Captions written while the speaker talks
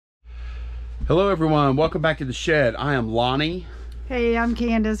Hello everyone, welcome back to the shed. I am Lonnie. Hey, I'm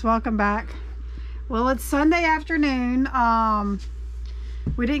Candace. Welcome back. Well, it's Sunday afternoon.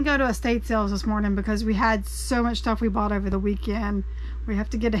 We didn't go to estate sales this morning because we had so much stuff we bought over the weekend. We have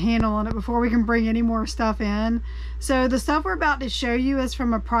to get a handle on it before we can bring any more stuff in. So the stuff we're about to show you is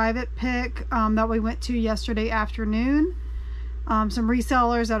from a private pick that we went to yesterday afternoon. Some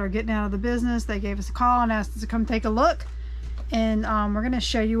resellers that are getting out of the business, they gave us a call and asked us to come take a look. And we're going to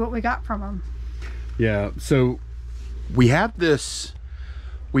show you what we got from them. Yeah, so we have this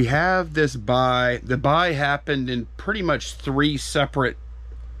buy. The buy happened in pretty much 3 separate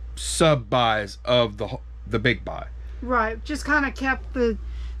sub buys of the big buy. Right, just kind of kept the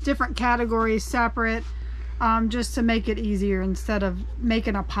different categories separate, just to make it easier instead of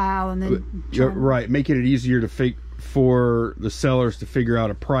making a pile and then right, making it easier to for the sellers to figure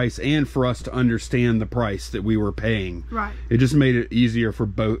out a price and for us to understand the price that we were paying. Right, it just made it easier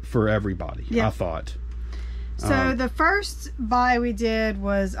for everybody. Yep. I thought. So the first buy we did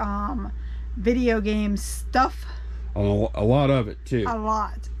was video game stuff. A lot of it too. A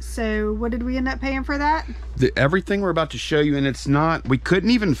lot. So what did we end up paying for that? Everything we're about to show you, and it's not, we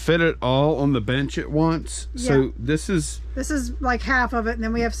couldn't even fit it all on the bench at once. Yeah. So this is like half of it, and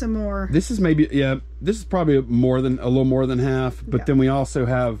then we have some more. This is maybe, yeah, this is probably a little more than half, but then we also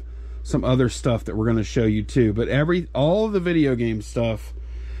have some other stuff that we're going to show you too. But all of the video game stuff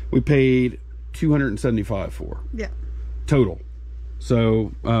we paid $275 for. Yeah. Total.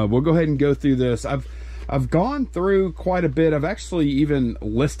 So we'll go ahead and go through this. I've gone through quite a bit. I've actually even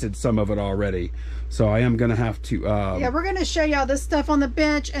listed some of it already. So I am going to have to... yeah, we're going to show you all this stuff on the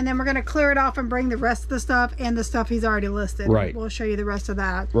bench, and then we're going to clear it off and bring the rest of the stuff and the stuff he's already listed. Right. We'll show you the rest of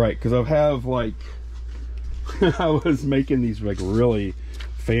that. Right, because I have like... I was making these like really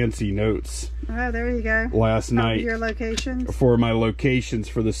fancy notes. Oh, there you go. Last night. Your locations? For my locations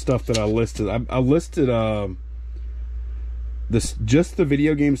for the stuff that I listed. I listed... just the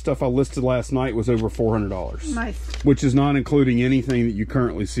video game stuff I listed last night was over $400. Nice. Which is not including anything that you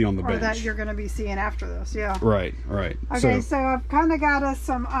currently see on the bench. Or that you're going to be seeing after this, yeah. Right, right. Okay, so I've kind of got us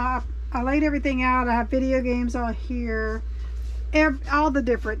some, I laid everything out. I have video games on here. All the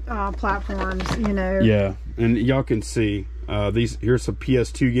different platforms, you know. Yeah, and y'all can see, here's some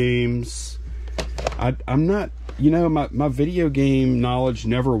PS2 games. I'm not, you know, my video game knowledge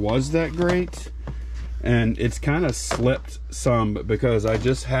never was that great. And it's kind of slipped some because I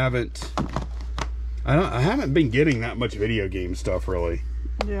just haven't been getting that much video game stuff really.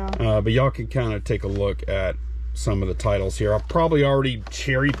 Yeah. But y'all can kind of take a look at some of the titles here. I'll probably already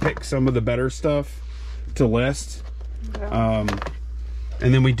cherry pick some of the better stuff to list. Yeah.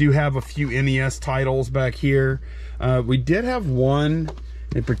 And then we do have a few NES titles back here. We did have one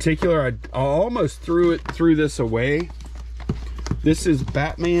in particular. I almost threw this away. This is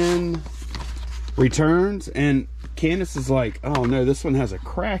Batman Returns, and Candace is like, oh no, this one has a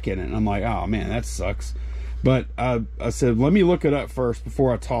crack in it, and I'm like, oh man, that sucks. But I said, let me look it up first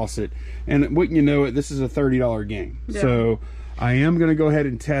before I toss it, and wouldn't you know it, this is a $30 game. Yeah. So I am going to go ahead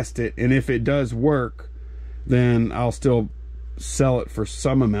and test it, and if it does work, then I'll still sell it for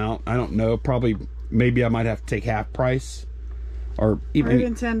some amount. I don't know, probably, maybe I might have to take half price, or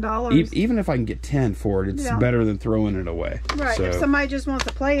even $10. Even if I can get 10 for it, it's better than throwing it away. Right. So, if somebody just wants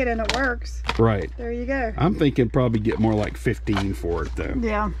to play it and it works. Right. There you go. I'm thinking probably get more like 15 for it though.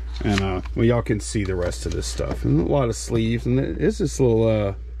 Yeah. And well, y'all can see the rest of this stuff. And a lot of sleeves, and it's this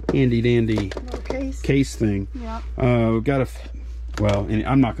little handy dandy case thing. Yeah. Got well, and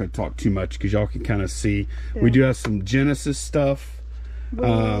I'm not going to talk too much because y'all can kind of see. Yeah. We do have some Genesis stuff.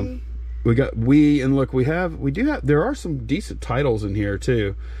 We got and look, there are some decent titles in here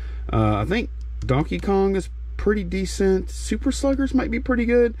too. I think Donkey Kong is pretty decent. Super Sluggers might be pretty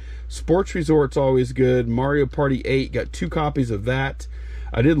good. Sports Resort's always good. Mario Party 8, got 2 copies of that.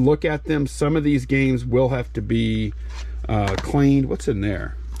 I did look at them. Some of these games will have to be cleaned. What's in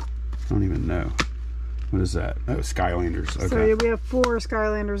there? I don't even know. What is that? Oh, Skylanders. Okay. So we have 4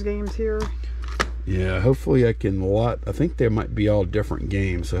 Skylanders games here. Yeah, hopefully I can I think they might be all different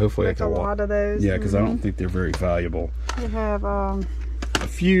games, so hopefully I can a lot of those. Yeah, because I don't think they're very valuable. We have a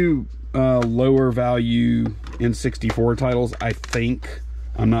few lower value N64 titles, I think.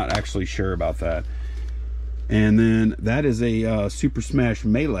 I'm not actually sure about that. And then that is a Super Smash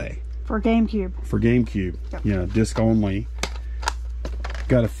Melee for GameCube. For GameCube. Yep. Yeah, disc only.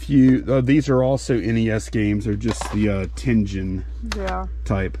 Got a few. These are also NES games. They're just the Tengen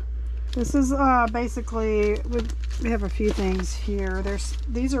type. This is basically, we have a few things here.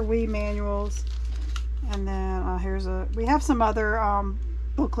 These are Wii manuals, and then we have some other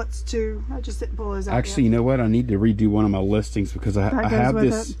booklets too. I just didn't pull those out Actually, yet. You know what? I need to redo one of my listings because I have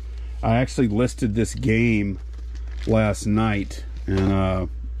this. I actually listed this game last night, and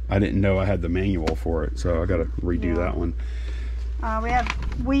I didn't know I had the manual for it, so I got to redo that one. We have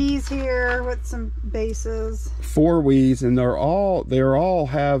Wii's here with some bases. 4 Wii's, and they all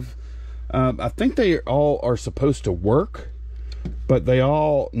have. I think they all are supposed to work, but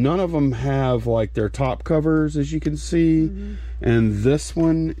none of them have like their top covers, as you can see. And this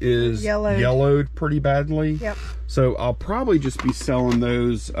one is yellowed pretty badly. Yep. So I'll probably just be selling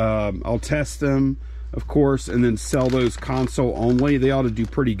those. I'll test them, of course, and then sell those console only. They ought to do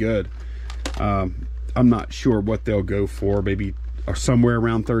pretty good. I'm not sure what they'll go for, maybe or somewhere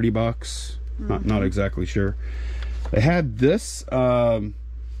around 30 bucks. Not exactly sure. They had this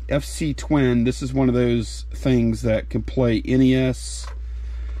FC Twin. This is one of those things that can play NES.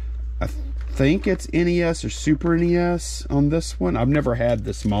 I think it's NES or Super NES on this one. I've never had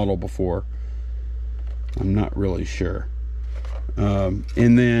this model before. I'm not really sure. And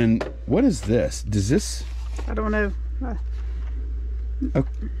then what is this? Does this? I don't know.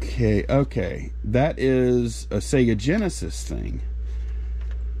 Okay. That is a Sega Genesis thing.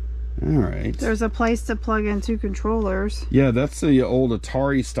 All right. There's a place to plug in 2 controllers. Yeah, that's the old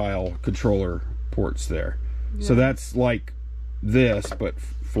Atari style controller ports there. Yeah. So that's like this, but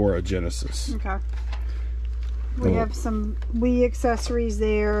for a Genesis. Okay. We have some Wii accessories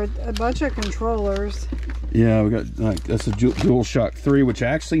there, a bunch of controllers. Yeah, we got that's a DualShock 3, which I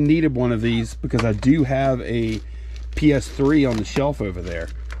actually needed one of these because I do have a PS3 on the shelf over there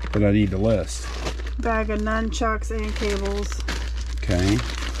that I need to list. Bag of nunchucks and cables. Okay.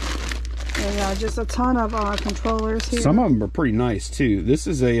 And just a ton of controllers here. Some of them are pretty nice too. This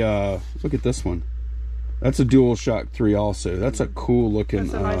is a look at this one. That's a DualShock 3 also. That's a cool looking.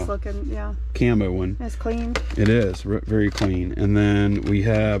 That's a nice looking, yeah. Camo one. It's clean. It is very clean. And then we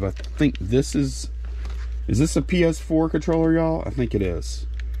have, I think this is this a PS4 controller, y'all? I think it is.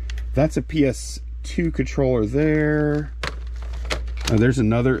 That's a PS2 controller there. There's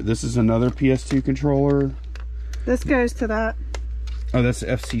another. This is another PS2 controller. This goes to that. Oh, that's the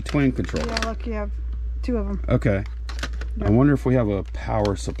FC Twin controller. Yeah, look, you have 2 of them. Okay. Yep. I wonder if we have a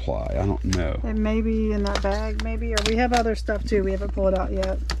power supply. I don't know. It may be in that bag, maybe. Or we have other stuff too. We haven't pulled it out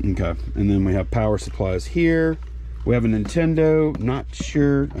yet. Okay. And then we have power supplies here. We have a Nintendo. Not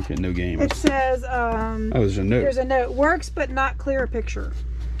sure. Okay, no games. It says, oh, there's a note. There's a note. Works, but not clear picture.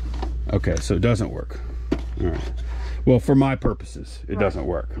 Okay, so it doesn't work. All right. Well, for my purposes, it doesn't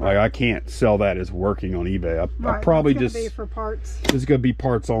work. Like, I can't sell that as working on eBay. I probably just. Be for parts. It's going to be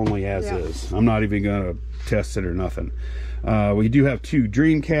parts only as is. I'm not even going to test it or nothing. We do have 2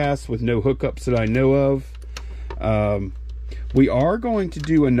 Dreamcasts with no hookups that I know of. We are going to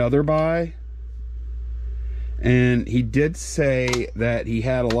do another buy. And he did say that he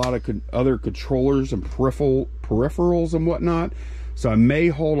had a lot of other controllers and peripherals and whatnot. So I may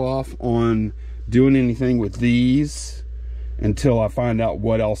hold off on doing anything with these until I find out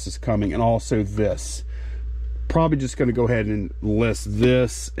what else is coming. And also this. Probably just going to go ahead and list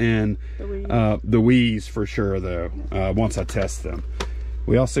this and the Wii's for sure, though, once I test them.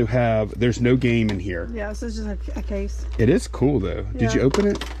 We also have, there's no game in here. Yeah, this is just a case. It is cool, though. Yeah. Did you open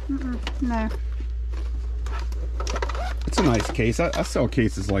it? No. It's a nice case. I sell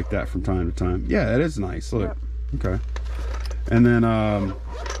cases like that from time to time. Yeah, it is nice. Look. Yep. Okay. And then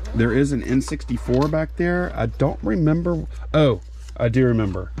there is an N64 back there. I don't remember. Oh, I do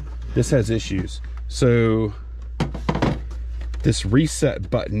remember. This has issues. So this reset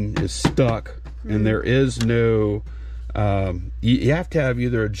button is stuck, and there is no. You have to have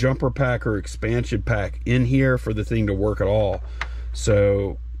either a jumper pack or expansion pack in here for the thing to work at all.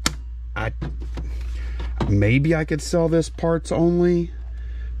 So maybe I could sell this parts only,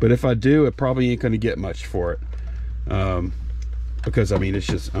 but if I do, it probably ain't going to get much for it. Because I mean, it's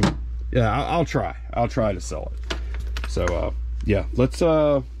just, I'll try to sell it. So yeah, let's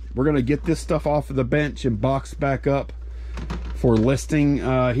we're gonna get this stuff off of the bench and box back up for listing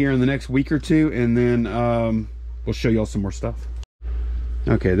here in the next week or 2, and then we'll show y'all some more stuff.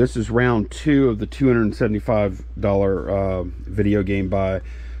 Okay, this is round 2 of the $275 video game buy.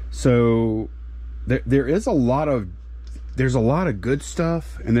 So there's a lot of good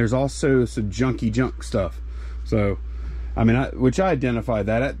stuff, and there's also some junky junk stuff. So I mean, which I identify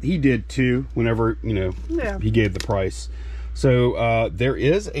that. He did too, whenever, you know, he gave the price. So there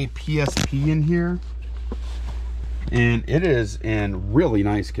is a PSP in here, and it is in really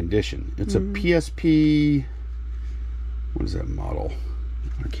nice condition. It's a PSP, what is that model?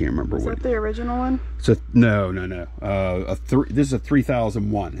 I can't remember. Is that the original one? So no. This is a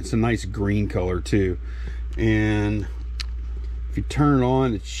 3001. It's a nice green color too. And if you turn it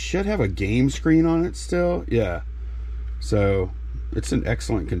on, it should have a game screen on it still. Yeah. So it's in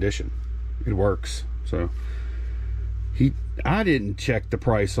excellent condition. It works. So I didn't check the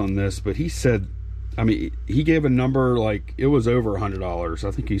price on this, but he said, I mean, he gave a number like it was over $100.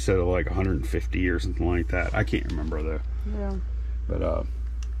 I think he said like 150 or something like that. I can't remember though. Yeah. But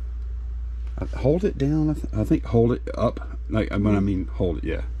hold it down. I think hold it up. Like when I mean hold it,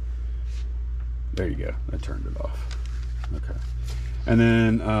 yeah. There you go. I turned it off. Okay. And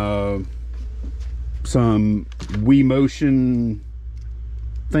then some Wii Motion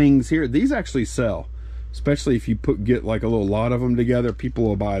things here. These actually sell, especially if you get like a little lot of them together. People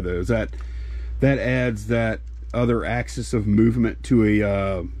will buy those. That adds that other axis of movement to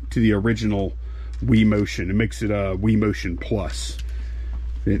the original Wii Motion. It makes it a Wii Motion Plus.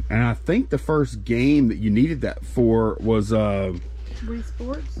 And I think the first game that you needed that for was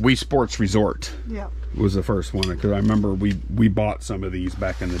Wii Sports Resort. Yeah, was the first one, because I remember we bought some of these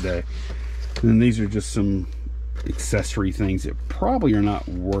back in the day. And then these are just some accessory things that probably are not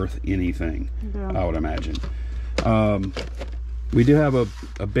worth anything. Yeah. I would imagine. We do have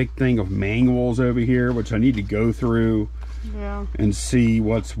a big thing of manuals over here, which I need to go through. Yeah. And see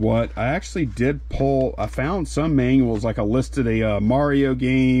what's what. I actually did I found some manuals, like I listed a Mario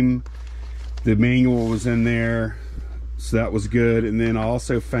game. The manual was in there, so that was good. And then I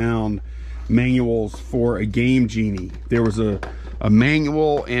also found manuals for a Game Genie. There was a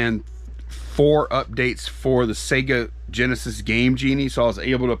manual and 4 updates for the Sega Genesis Game Genie, so I was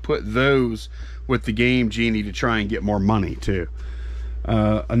able to put those with the Game Genie to try and get more money too.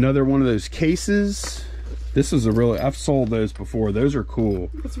 Another one of those cases. This is I've sold those before. Those are cool.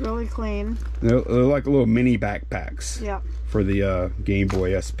 It's really clean. They're like little mini backpacks. Yeah. For the Game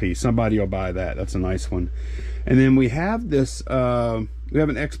Boy SP. Somebody will buy that. That's a nice one. And then we have this, we have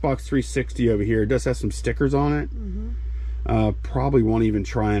an Xbox 360 over here. It does have some stickers on it. Mm-hmm. Probably won't even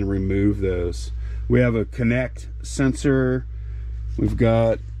try and remove those. We have a Kinect sensor. We've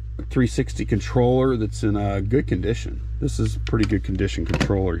got a 360 controller that's in good condition. This is pretty good condition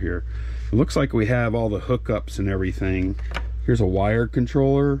controller here. It looks like we have all the hookups and everything. Here's a wired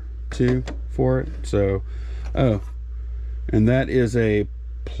controller too for it. So, oh, and that is a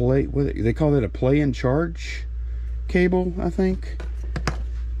they call that a play and charge cable, I think.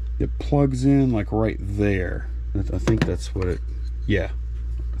 It plugs in like right there. I think that's what it, yeah.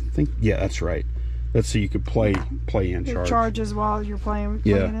 Yeah, that's right. That's so you could play and charge. It charges while you're playing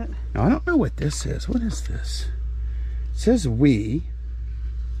it. Now, I don't know what this is. What is this? It says Wii.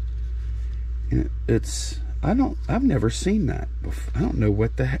 And I've never seen that before. I don't know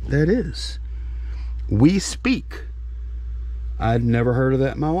what the heck that is. We Speak. I'd never heard of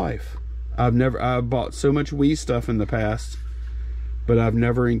that in my life. I've bought so much Wii stuff in the past, but I've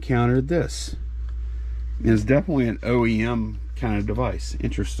never encountered this. And it's definitely an OEM kind of device.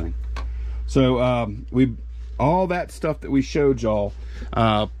 Interesting. So all that stuff that we showed y'all,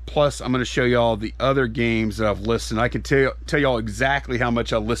 plus I'm going to show y'all the other games that I've listed. I can tell y'all exactly how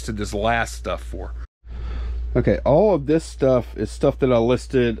much I listed this last stuff for. Okay, all of this stuff is stuff that I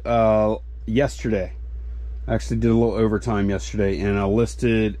listed yesterday. I actually did a little overtime yesterday, and I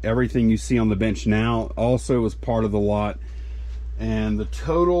listed everything you see on the bench now. Also was part of the lot, and the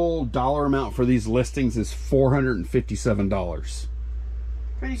total dollar amount for these listings is $457.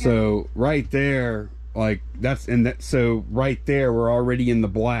 Pretty good. So right there, like so right there we're already in the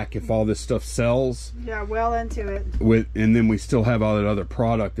black if all this stuff sells. Yeah, well into it. And then we still have all that other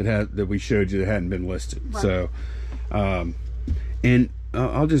product that we showed you that hadn't been listed. Right. So and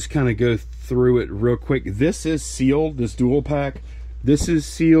I'll just kind of go through it real quick. This is sealed, this dual pack. This is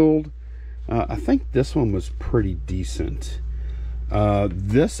sealed. I think this one was pretty decent.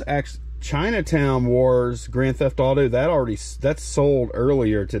 This Chinatown Wars Grand Theft Auto, that's sold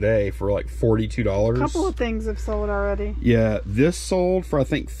earlier today for like $42. A couple of things have sold already. Yeah, this sold for I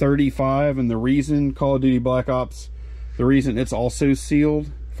think $35, and the reason Call of Duty Black Ops, the reason it's also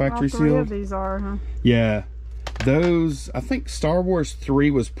sealed, factory sealed. All 3 of these are, huh? Yeah, those, I think Star Wars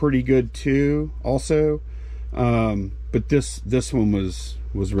 3 was pretty good too, also, but this one was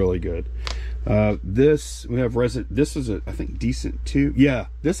really good. This we have this is I think decent too. Yeah,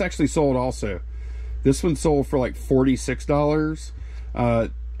 this actually sold also. This one sold for like $46.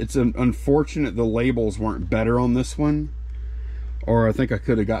 It's unfortunate the labels weren't better on this one, or I think I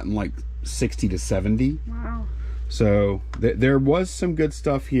could have gotten like 60 to 70. Wow. So there was some good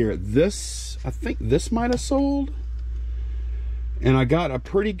stuff here. This, I think this might have sold, and I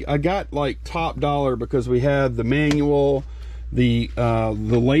got like top dollar because we had the manual. The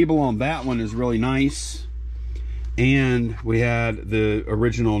label on that one is really nice, and we had the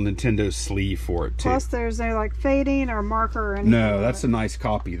original Nintendo sleeve for it too. Plus there's no like fading or marker or anything. No, that's a nice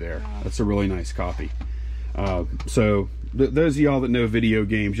copy there. Yeah. That's a really nice copy. So those of y'all that know video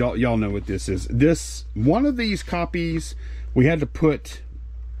games, y'all know what this is. One of these copies we had to put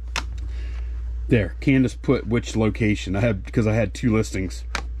there. Candace put which location I had, because I had 2 listings,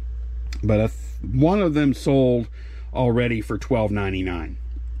 but one of them sold already for $12.99.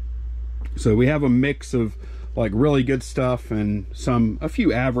 So we have a mix of like really good stuff and a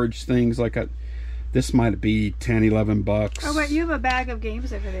few average things. Like this might be 10, 11 bucks. Oh wait, you have a bag of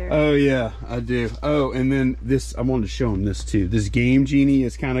games over there. Oh yeah, I do. Oh, and then this, I wanted to show them this too. This Game Genie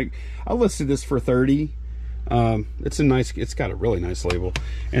is kind of, I listed this for 30. It's got a really nice label.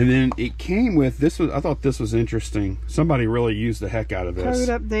 And then it came with this. I thought this was interesting. Somebody really used the heck out of this.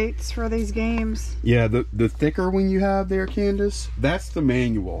 Code updates for these games. Yeah, the thicker one you have there, Candace, that's the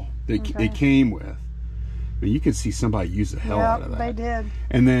manual that it came with. But you can see somebody use the hell out of that. They did.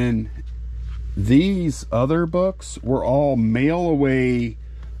 And then these other books were all mail away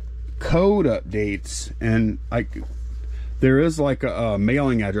code updates, and like there is like a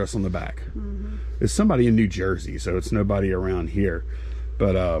mailing address on the back. It's somebody in New Jersey, so it's nobody around here.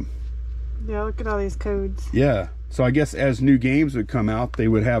 But yeah, look at all these codes. Yeah, so I guess as new games would come out, they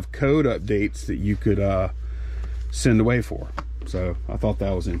would have code updates that you could send away for. So I thought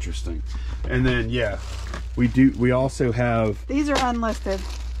that was interesting. And then yeah, we also have, these are unlisted.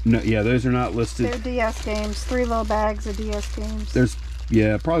 No, yeah, those are not listed. They're DS games, 3 little bags of DS games. There's,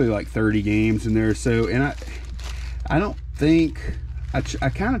 yeah, probably like 30 games in there. So, and I don't think, I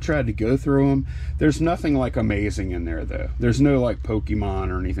kind of tried to go through them. There's nothing like amazing in there though. There's no like Pokemon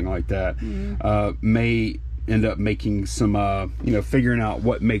or anything like that. May end up making some, you know, figuring out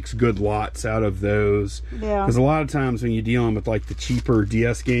what makes good lots out of those. Yeah. Because a lot of times when you're dealing with like the cheaper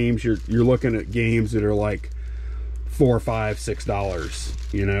DS games, you're looking at games that are like $4, $5,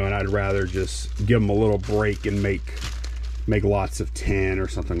 $6, you know, and I'd rather just give them a little break and make lots of 10 or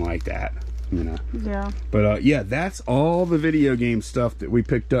something like that, you know. Yeah. But yeah, that's all the video game stuff that we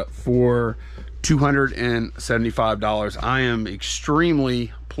picked up for $275. I am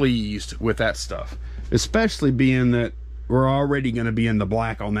extremely pleased with that stuff, especially being that we're already going to be in the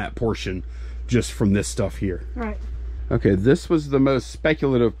black on that portion just from this stuff here. Right. Okay, this was the most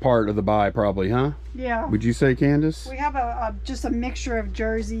speculative part of the buy, probably, huh? Yeah. Would you say, Candace? We have just a mixture of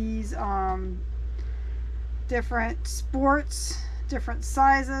jerseys, different sports, different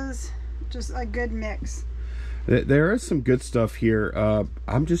sizes, just a good mix. There is some good stuff here.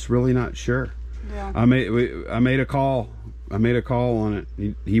 I'm just really not sure. Yeah. I made a call. I made a call on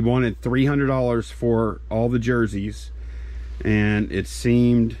it. He wanted $300 for all the jerseys, and it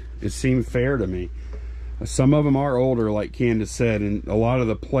seemed fair to me. Some of them are older, like Candace said, and a lot of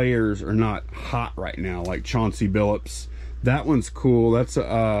the players are not hot right now, like Chauncey Billups. That one's cool. That's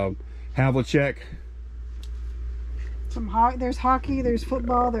a Havlicek. There's hockey, there's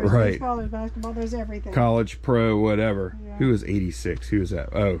football, there's baseball, there's basketball, there's everything. College, pro, whatever. Yeah. Who was 86? Who was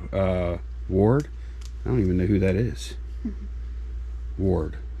that? Oh, Ward? I don't even know who that is.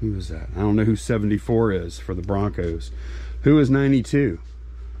 Ward. Who was that? I don't know who 74 is for the Broncos. Who is 92?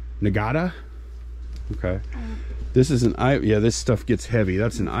 Nagata? Okay. This is this stuff gets heavy.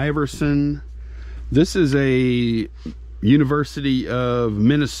 That's an Iverson. This is a University of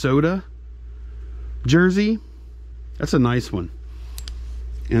Minnesota jersey. That's a nice one.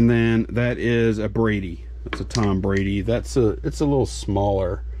 And then that is a Brady. That's a Tom Brady. It's a little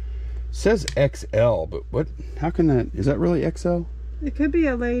smaller. It says XL, but what? How can that? Is that really XL? It could be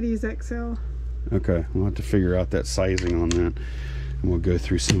a ladies XL. Okay, we'll have to figure out that sizing on that, and we'll go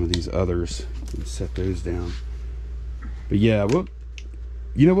through some of these others and set those down. But yeah, well,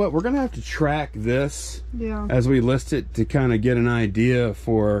 you know what? We're gonna have to track this as we list it to kind of get an idea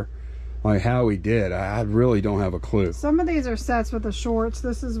for like how we did. I really don't have a clue. Some of these are sets with the shorts.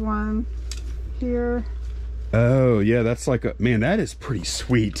 This is one here. Oh yeah, that's like a man. That is pretty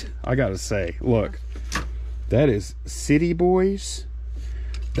sweet. I gotta say, look, that is City Boys.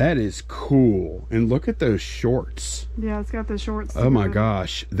 That is cool. And look at those shorts. Yeah, it's got the shorts. Oh my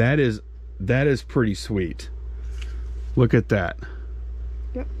gosh, that is pretty sweet. Look at that.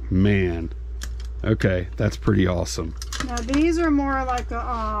 Yep. Man. Okay, that's pretty awesome. Now these are more like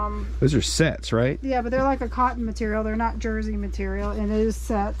a those are sets, right? Yeah, but they're like a cotton material. They're not jersey material, and it is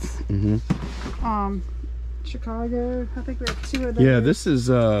sets. Chicago. I think we have 2 of those. Yeah, this is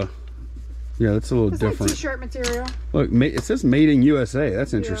yeah, that's a little different. Like t-shirt material. Look, it says made in USA.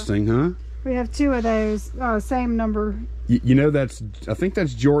 That's interesting, huh? We have 2 of those, same number. You know, I think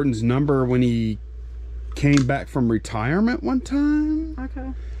that's Jordan's number when he came back from retirement one time.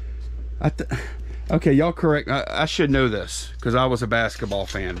 Okay. Okay, y'all correct. I should know this because I was a basketball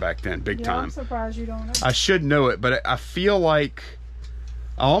fan back then, big time. I'm surprised you don't know. I should know it, but I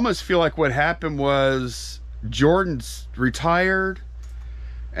almost feel like what happened was Jordan's retired,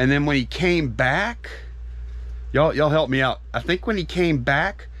 and then when he came back, y'all help me out. I think when he came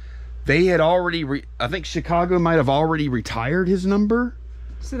back, they had already I think Chicago might have already retired his number.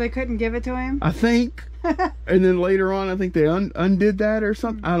 So they couldn't give it to him? I think. And then later on, I think they undid that or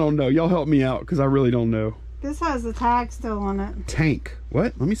something. I don't know. Y'all help me out because I really don't know. This has the tag still on it. Tank.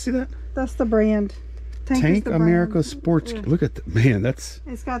 What? Let me see that. That's the brand. Tank the America brand. Sports. Yeah. Look at that. Man, that's...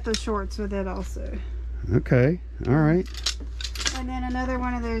 It's got the shorts with it also. Okay. All right. And then another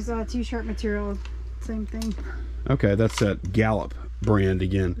one of those t-shirt material. Same thing. Okay, that's that Gallup brand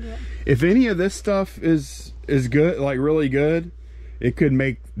again. Yep. If any of this stuff is good, like really good, it could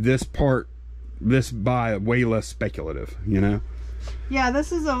make this buy way less speculative, you know? Yeah,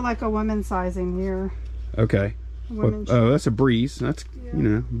 this is like a women's sizing here. Okay. Oh, that's a Breeze. That's, yeah. You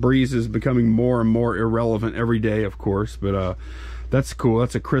know, Breeze is becoming more and more irrelevant every day, of course, but that's cool.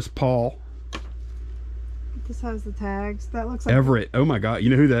 That's a Chris Paul. This has the tags. That looks like Everett. Oh my God. You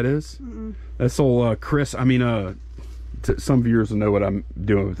know who that is? That's old Chris. I mean, some viewers will know what I'm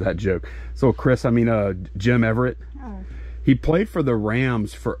doing with that joke. So Chris, Jim Everett. Oh. He played for the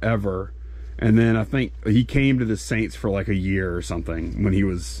Rams forever. And then I think he came to the Saints for like a year or something when he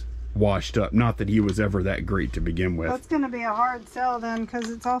was washed up. Not that he was ever that great to begin with. That's going to be a hard sell then because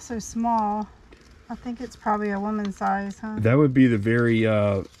it's also small. I think it's probably a woman's size, huh? That would be the very,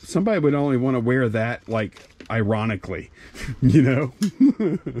 somebody would only want to wear that, like, ironically, you know?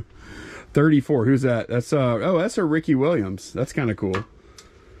 34, who's that? That's, oh, that's a Ricky Williams. That's kind of cool.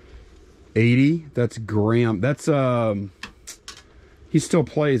 80, that's Graham. That's, he still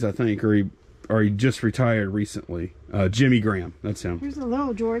plays, I think, or he just retired recently. Jimmy Graham, that's him. Here's a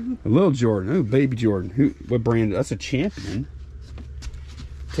little Jordan. A little Jordan. Oh, baby Jordan. What brand? That's a Champion.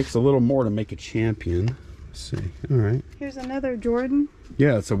 Takes a little more to make a Champion. Let's see. All right. Here's another Jordan.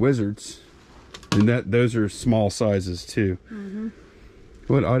 Yeah, it's a Wizards. And those are small sizes too.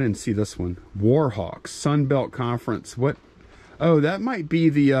 What? I didn't see this one. Warhawks, Sunbelt Conference. What? Oh, that might be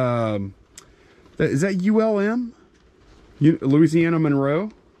the is that ULM? Louisiana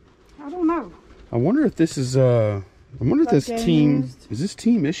Monroe? I don't know. I wonder if this is I wonder if this team is this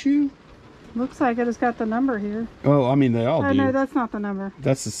team issue? Looks like it has got the number here. Oh, I mean they all do. Oh no, that's not the number.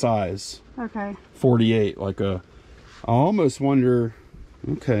 That's the size. Okay. 48, like a. I almost wonder.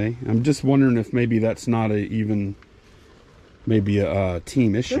 Okay, I'm just wondering if maybe that's not maybe a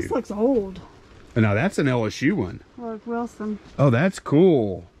team issue. This looks old. Now that's an LSU one. Look, Wilson. Oh, that's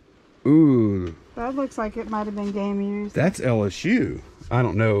cool. Ooh. That looks like it might have been game used. That's LSU. I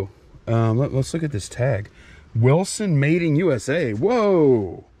don't know. Let's look at this tag. Wilson made in USA.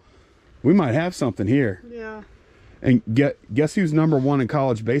 Whoa. We might have something here. Yeah. And guess who's #1 in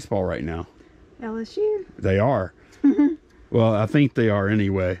college baseball right now? LSU. They are. Well, I think they are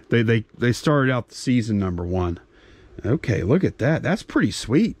anyway. They started out the season #1. Okay, look at that. That's pretty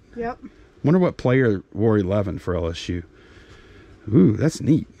sweet. Yep. Wonder what player wore 11 for LSU. Ooh, that's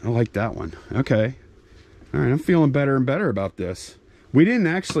neat. I like that one. Okay. All right, I'm feeling better and better about this. We didn't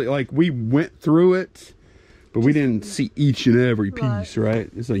actually, like, we went through it, but we didn't see each and every piece,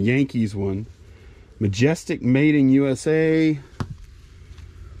 right? It's a Yankees one. Majestic Made in USA.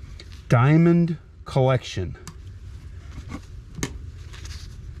 Diamond Collection.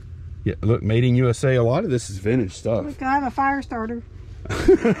 Yeah, look, Made in USA. A lot of this is vintage stuff. Look, I have a fire starter.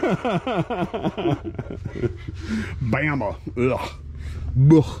 Bama. Ugh.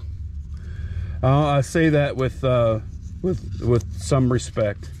 I say that with some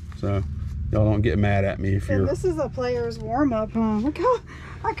respect, so y'all don't get mad at me if you're. This is a player's warm-up, huh? Look how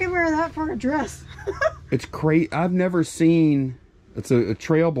I could wear that for a dress. It's great. I've never seen. It's a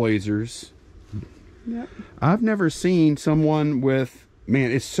Trailblazers. Yep. I've never seen someone with.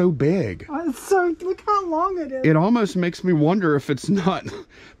 Man, it's so big. It's so, look how long it is. It almost makes me wonder if it's not,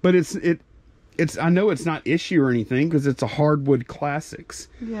 but it's I know it's not issue or anything because it's a hardwood classics.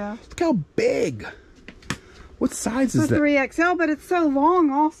 Yeah. Look how big. What size is that? It's a 3XL, but it's so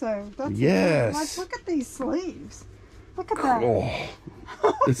long also. That's yes. Like, look at these sleeves. Look at that. Oh,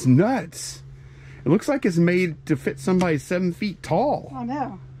 it's nuts. It looks like it's made to fit somebody 7 feet tall. I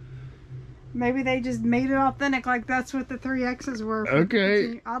know. Maybe they just made it authentic, like that's what the 3Xs were.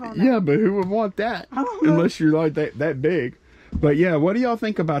 Okay. I don't know. Yeah, but who would want that? I don't know. Unless you're like that big. But yeah, what do y'all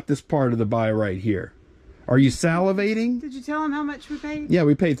think about this part of the buy right here? Are you salivating? Did you tell them how much we paid? Yeah,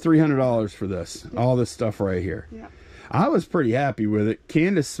 we paid $300 for this. Yeah. All this stuff right here. Yeah. I was pretty happy with it.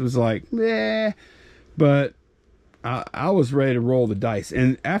 Candace was like, eh. But I was ready to roll the dice.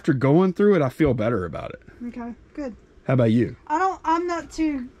 And after going through it, I feel better about it. Okay, good. How about you? I'm not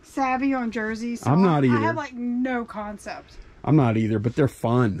too savvy on jerseys. So I'm not either. I have like no concept. I'm not either, but they're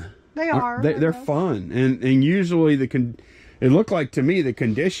fun. They are. They're fun, and usually it looked like to me the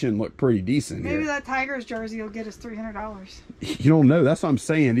condition looked pretty decent. Maybe here. that Tigers jersey will get us $300. You don't know. That's what I'm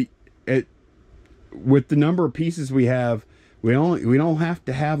saying. With the number of pieces we have, we don't have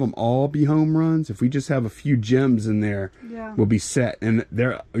to have them all be home runs. If we just have a few gems in there, we'll be set. And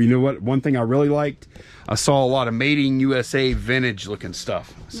there, you know what? One thing I really liked, I saw a lot of Made in USA vintage looking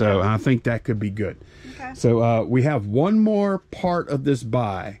stuff. So I think that could be good. Okay. So we have one more part of this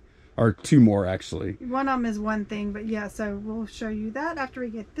buy. Or two more, actually. One of them is one thing, but yeah, so we'll show you that after we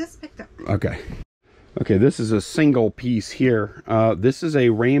get this picked up. Okay. Okay, this is a single piece here. This is a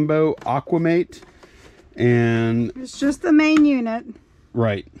Rainbow Aquamate, and... It's just the main unit.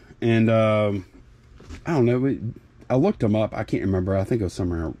 Right. And, I don't know, I looked them up. I can't remember. I think it was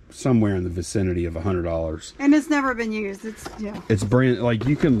somewhere in the vicinity of $100. And it's never been used. It's brand, like,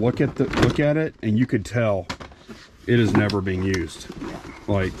 you can look at it, and you could tell it is never being used.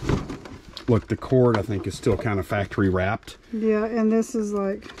 Like, look, the cord I think is still kind of factory wrapped. Yeah, and this is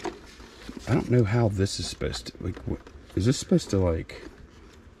like, I don't know how this is supposed to, like, what is this supposed to, like,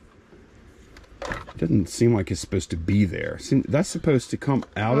 it doesn't seem like it's supposed to be there. That's supposed to come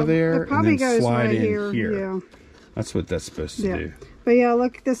out of there and then slide in here. Yeah. That's what that's supposed to do. But yeah,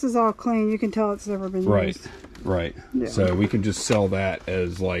 look, this is all clean. You can tell it's never been used. Right. Yeah. So we can just sell that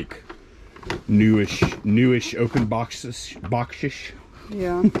as like newish open boxes.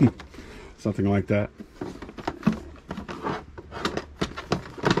 Yeah. Something like that.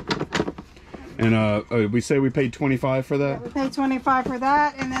 And we say we paid $25 for that? Yeah, we paid $25 for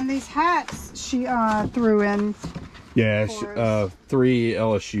that, and then these hats she threw in. Yeah, 3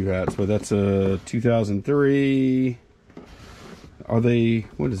 LSU hats, but that's a 2003. Are they,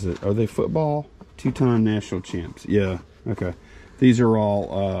 what is it? Are they football? 2-time national champs. Yeah, okay. These are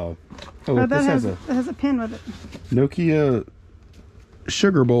all, this has a pin with it. Nokia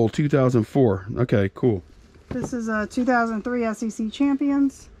Sugar Bowl 2004. Okay, cool. This is a 2003 SEC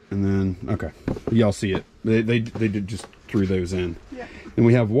champions. And then, okay, y'all see it. They did just threw those in. Yeah. And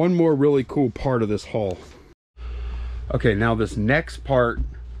we have one more really cool part of this haul. Okay, now this next part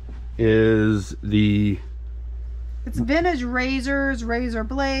is it's vintage razors, razor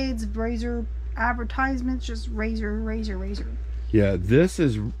blades, razor advertisements, just razor. Yeah, this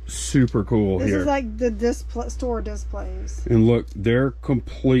is super cool. This here. Is like the store displays. And look, they're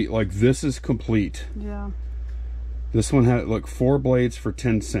complete. Like, this is complete. Yeah. This one had, look, 4 blades for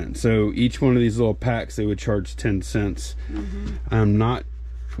 10 cents. So each one of these little packs, they would charge 10 cents.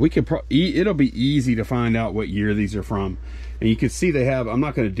 It'll be easy to find out what year these are from. And you can see they have, I'm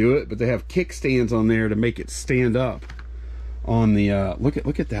not going to do it, but they have kickstands on there to make it stand up on the,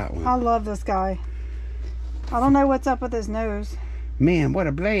 look at that one. I love this guy. I don't know what's up with his nose. Man, what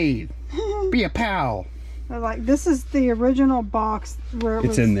a blade. Be a pal. Like, this is the original box where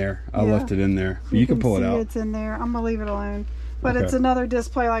it's in there. I left it in there. You can pull it out. It's in there. I'm gonna leave it alone. But it's another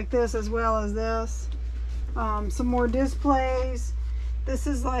display like this as well as this. Some more displays. This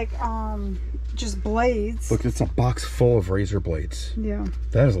is like just blades. Look, it's a box full of razor blades. Yeah.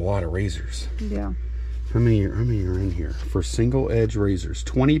 That is a lot of razors. Yeah. How many are in here? For single edge razors,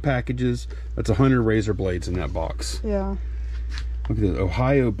 20 packages. That's 100 razor blades in that box. Yeah. Look at the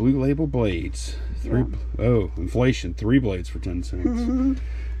Ohio Blue Label blades. Inflation. 3 blades for 10 cents.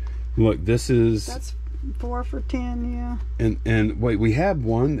 Look, this is... That's 4 for 10, yeah. And wait, we had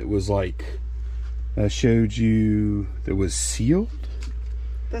one that was like... I showed you that was sealed?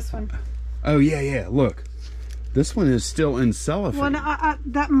 This one. Oh, yeah. Look. This one is still in cellophane. Well,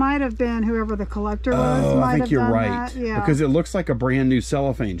 that might have been whoever the collector was. Oh, I think you're right. That. Yeah. Because it looks like a brand new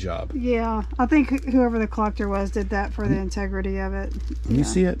cellophane job. Yeah. I think whoever the collector was did that for the integrity of it. Can you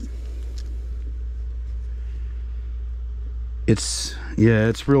see it? It's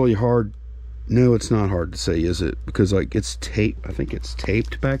really hard. No, it's not hard to say, is it? Because like it's taped. I think it's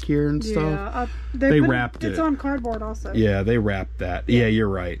taped back here and stuff. Yeah, they wrapped it. It's on cardboard also. Yeah, they wrapped that. Yeah, you're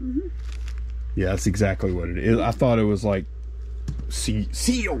right. Yeah, that's exactly what it is. I thought it was like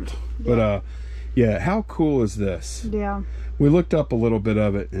sealed. But yeah, how cool is this? Yeah. We looked up a little bit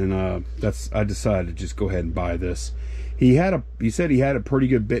of it, and I decided to just go ahead and buy this. He said he had a pretty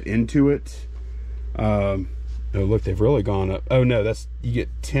good bit into it. Oh, look, they've really gone up. Oh, no, you get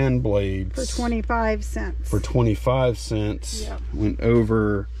 10 blades. For 25 cents. For 25 cents. Yep. Went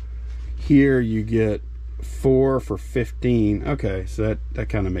over here, you get 4 for 15. Okay, so that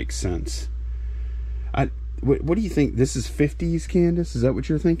kind of makes sense. What do you think? This is 50s, Candace? Is that what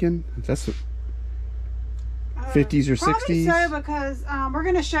you're thinking? That's what... 50s or 60s? Probably so, because we're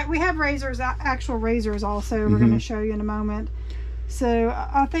going to show... We have razors, actual razors also. We're going to show you in a moment. So,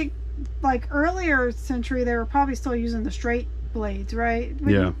 I think... Like earlier century, they were probably still using the straight blades, right?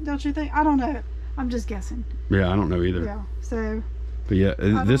 Yeah. Don't you think? I don't know. I'm just guessing. Yeah, I don't know either. Yeah. So. But yeah,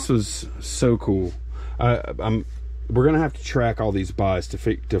 this was so cool. We're gonna have to track all these buys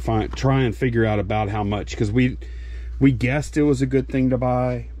to try and figure out about how much, because we guessed it was a good thing to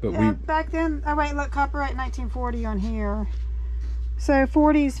buy, but yeah, back then. Oh wait, look, copyright 1940 on here. So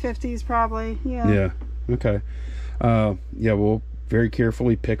 40s, 50s probably. Yeah. Yeah. Okay. Yeah, we'll very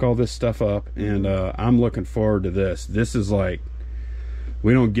carefully pick all this stuff up, and I'm looking forward to this. This is like,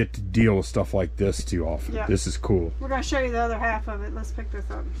 we don't get to deal with stuff like this too often. Yeah. This is cool. We're going to show you the other half of it. Let's pick this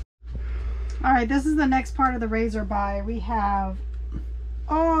up. All right, this is the next part of the razor buy. We have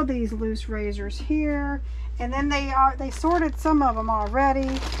all these loose razors here, and then they sorted some of them already.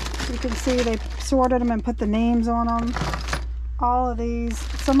 You can see they sorted them and put the names on them. All of these.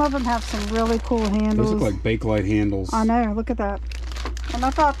 Some of them have some really cool handles. Those look like Bakelite handles. I know, look at that. And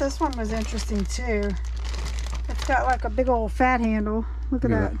I thought this one was interesting too. It's got like a big old fat handle. Look at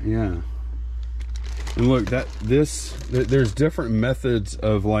that. Yeah. And look, there's different methods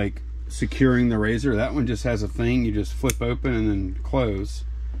of like securing the razor. That one just has a thing you just flip open and then close.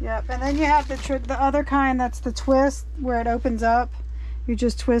 Yep. And then you have the other kind, that's the twist, where it opens up. You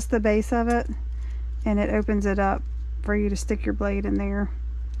just twist the base of it and it opens it up for you to stick your blade in there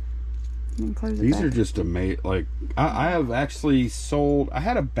and close it. These are just amazing. Like I have actually sold, I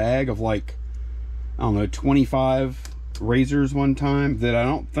had a bag of like, I don't know, 25 razors one time that I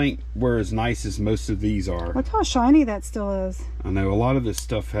don't think were as nice as most of these are. Look how shiny that still is. I know a lot of this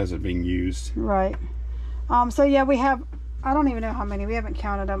stuff hasn't been used. Right. So yeah, we have, I don't even know how many, we haven't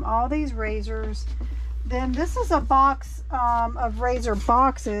counted them, all these razors. Then this is a box of razor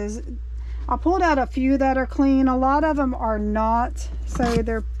boxes. I pulled out a few that are clean. A lot of them are not, so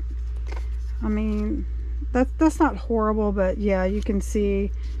they're, I mean, that's not horrible, but yeah, you can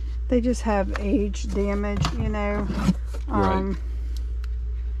see they just have age damage, you know. Right.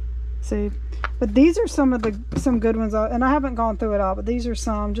 See, but these are some good ones, and I haven't gone through it all, but these are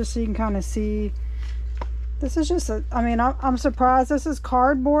some, just so you can kind of see. This is just I mean, I'm surprised. This is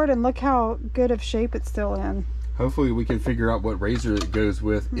cardboard, and look how good of shape it's still in. Hopefully we can figure out what razor it goes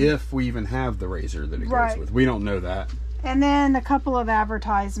with, if we even have the razor that it goes with. We don't know that. And then a couple of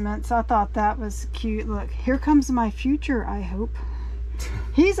advertisements. I thought that was cute. Look, here comes my future, I hope.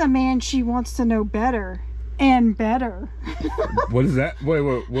 He's a man she wants to know better and better. What is that? Wait,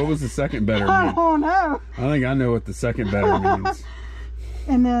 what was the second better mean? I don't know. I think I know what the second better means.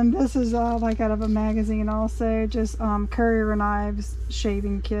 And then this is like out of a magazine also, just Courier and Ives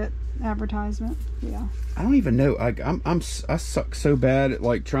shaving kit advertisement. Yeah. I don't even know. I suck so bad at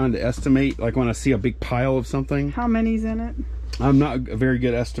like trying to estimate, like when I see a big pile of something. How many's in it? I'm not a very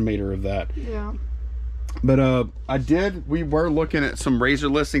good estimator of that. Yeah. But we were looking at some razor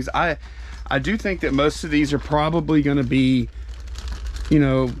listings. I do think that most of these are probably going to be, you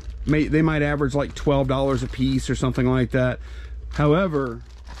know, they might average like $12 a piece or something like that. However,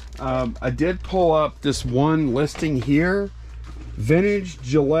 I did pull up this one listing here, vintage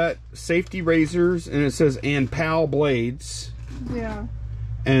Gillette safety razors, and it says and PAL blades. Yeah.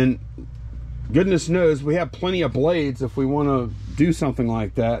 And goodness knows we have plenty of blades if we want to do something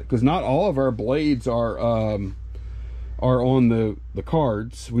like that, because not all of our blades are on the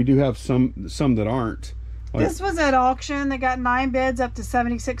cards. We do have some that aren't. Like, this was at auction. They got 9 bids up to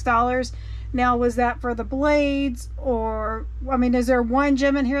 $76. Now, was that for the blades, or, I mean, is there one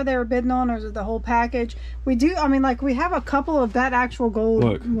gem in here they were bidding on, or is it the whole package? We do, I mean, like, we have a couple of that actual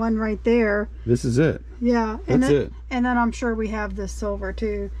gold one right there. This is it. Yeah. That's it. And then I'm sure we have this silver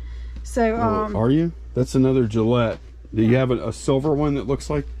too. So, are you? That's another Gillette. Do you have a silver one that looks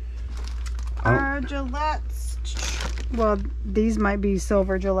like? Gillettes. Well, these might be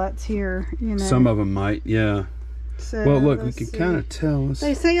silver Gillettes here, you know. Some of them might, yeah. So, well, look, we can kind of tell.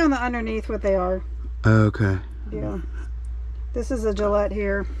 They say on the underneath what they are. Okay. Yeah. This is a Gillette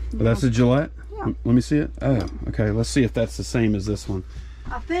here. Oh, that's a Gillette? Yeah. Let me see it. Oh, okay. Let's see if that's the same as this one.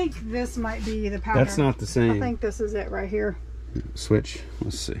 I think this might be the pattern. That's not the same. I think this is it right here. Switch.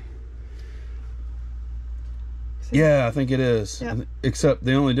 Let's see. Yeah, I think it is. Yep. Except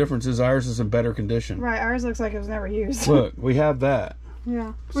the only difference is ours is in better condition. Right, ours looks like it was never used. Look, we have that.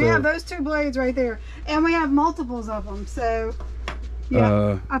 Yeah, we have those 2 blades right there, and we have multiples of them. So,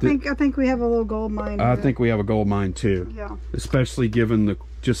 yeah, I think we have a little gold mine. I think we have a gold mine too. Yeah, especially given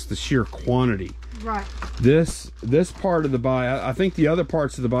just the sheer quantity. Right. This part of the buy, I think the other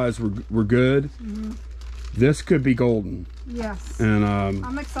parts of the buys were good. Mm-hmm. This could be golden. Yes. And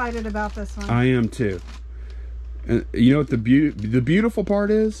I'm excited about this one. I am too. And you know what the beautiful part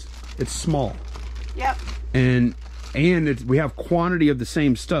is? It's small. Yep. And we have quantity of the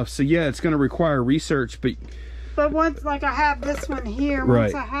same stuff. So yeah, it's going to require research, but But once, like I have this one here,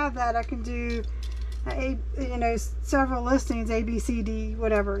 Right. once I have that, I can do, several listings, A, B, C, D,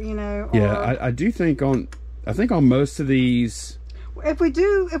 whatever, Yeah, I do think on most of these, if we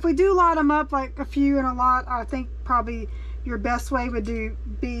do lot them up, like a few and a lot, I think probably your best way would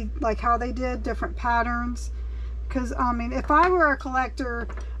be like how they did, different patterns. Because I mean, if I were a collector,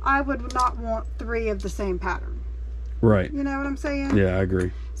 I would not want 3 of the same pattern. right? You know what I'm saying? Yeah, I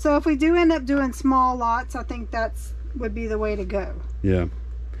agree. So if we do end up doing small lots, I think would be the way to go. Yeah.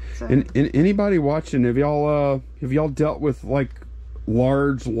 So, And anybody watching, have y'all dealt with like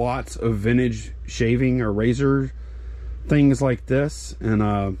large lots of vintage shaving or razor things like this?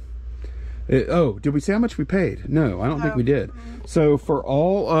 And did we say how much we paid? No, I don't think we did. So for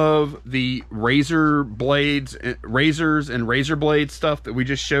all of the razors and razor blade stuff that we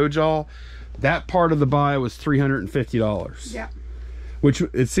just showed y'all, that part of the buy was $350. yeah. Which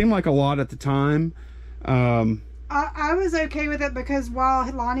it seemed like a lot at the time. I was okay with it because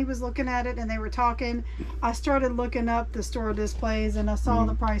while Lonnie was looking at it and they were talking, I started looking up the store displays and I saw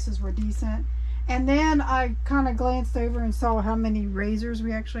the prices were decent. And then I kind of glanced over and saw how many razors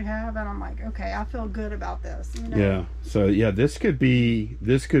we actually have, and I'm like, okay, I feel good about this. Yeah. So yeah, this could be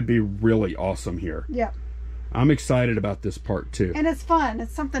really awesome here. Yeah. I'm excited about this part too. And it's fun.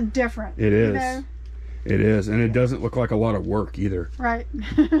 It's something different. It is. It is, and it doesn't look like a lot of work either. Right.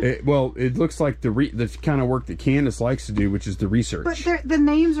 It looks like the kind of work that Candace likes to do, which is the research. But the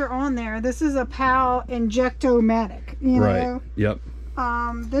names are on there. This is a PAL Injectomatic. Right. Yep.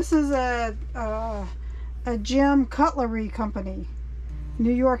 This is a gem cutlery company,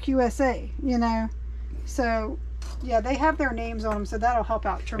 New York, USA. So yeah, they have their names on them, so that'll help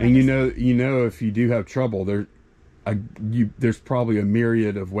out tremendously. And if you do have trouble, there's probably a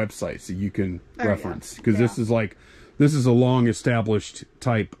myriad of websites that you can reference, because this is a long established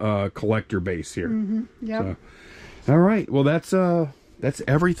type collector base here. Yep. So, all right, well that's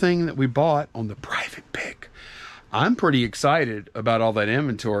everything that we bought on the private pick. I'm pretty excited about all that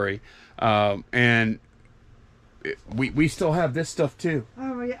inventory, and we still have this stuff too.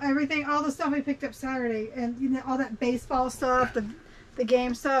 Oh yeah, everything, all the stuff we picked up Saturday, and all that baseball stuff, the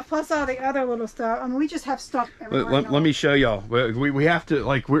game stuff, plus all the other little stuff. I mean, we just have stuff everywhere. Let me show y'all. We have to,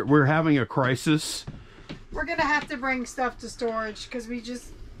 like, we're having a crisis. We're gonna have to bring stuff to storage because we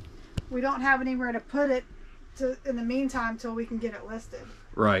don't have anywhere to put it in the meantime till we can get it listed.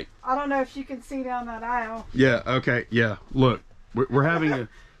 Right. I don't know if you can see down that aisle. Yeah. Okay. Yeah. Look, we're having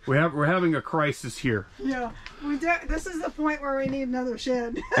we're having a crisis here. Yeah. This is the point where we need another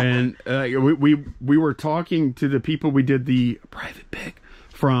shed. And we were talking to the people we did the private pick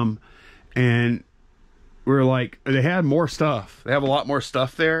from, and we were like, they had more stuff. They have a lot more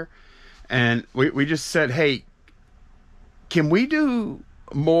stuff there, and we just said, hey, can we do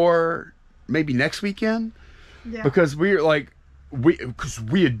more maybe next weekend? Yeah. Because we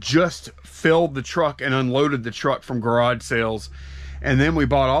had just filled the truck and unloaded the truck from garage sales, and then we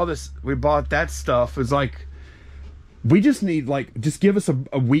bought all this. We bought that stuff. It was like, we just need, just give us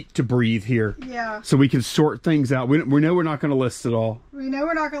a week to breathe here. Yeah. So we can sort things out. We know we're not going to list it all. We know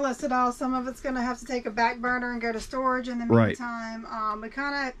we're not going to list it all. Some of it's going to have to take a back burner and go to storage in the meantime. We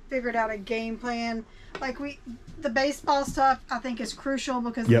kind of figured out a game plan. The baseball stuff I think is crucial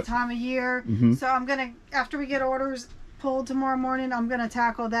because of the time of year. So I'm going to, after we get orders pulled tomorrow morning, I'm going to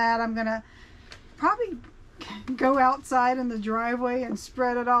tackle that. I'm going to probably go outside in the driveway and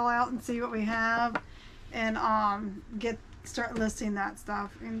spread it all out and see what we have, and start listing that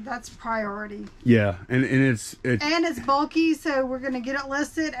stuff, and that's priority. Yeah, and it's bulky, so we're gonna get it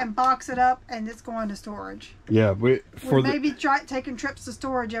listed and box it up, and it's going to storage. Yeah, maybe try taking trips to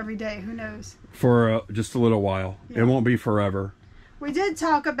storage every day. Who knows? For just a little while. Yeah. It won't be forever. We did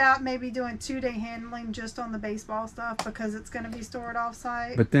talk about maybe doing 2-day handling just on the baseball stuff because it's going to be stored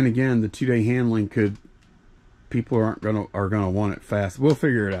off-site. But then again, the 2-day handling people are gonna want it fast. We'll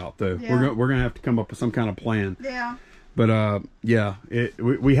figure it out though. Yeah. We're gonna have to come up with some kind of plan. Yeah. But yeah,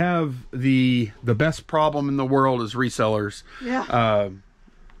 we have the best problem in the world is resellers. Yeah.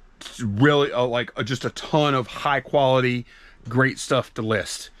 Really, just a ton of high quality, great stuff to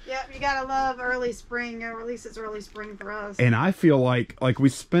list. Yeah, you gotta love early spring, or at least it's early spring for us. And I feel like we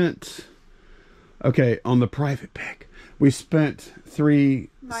spent, on the private pick, we spent $650.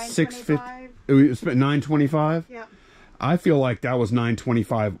 We spent $925. Yeah. I feel like that was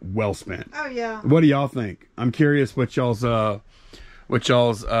 $925 well spent. Oh yeah. What do y'all think? I'm curious what y'all's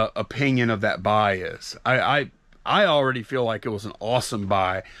opinion of that buy is. I already feel like it was an awesome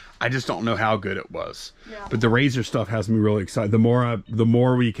buy. I just don't know how good it was. Yeah. But the razor stuff has me really excited. The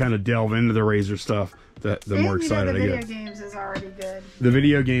more we kind of delve into the razor stuff, the more excited I the get. video games is already good. The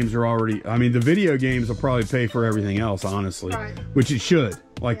video games are already, I mean, the video games will probably pay for everything else, honestly. Right. Which it should.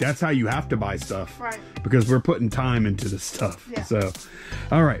 Like, that's how you have to buy stuff. Right. Because we're putting time into this stuff. Yeah. So,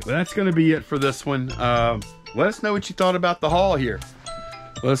 all right. Well, that's going to be it for this one. Let us know what you thought about the haul here.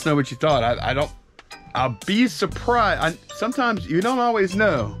 Let us know what you thought. I'll be surprised. Sometimes you don't always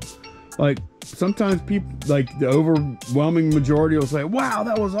know. Like, sometimes people, like the overwhelming majority will say, wow,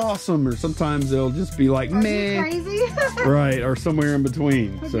 that was awesome. Or sometimes they'll just be like, meh. Are you crazy? Right, or somewhere in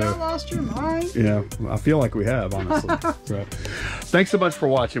between. Have So, you lost your mind? yeah, I feel like we have, honestly. So, thanks so much for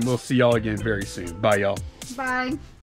watching. We'll see y'all again very soon. Bye, y'all. Bye.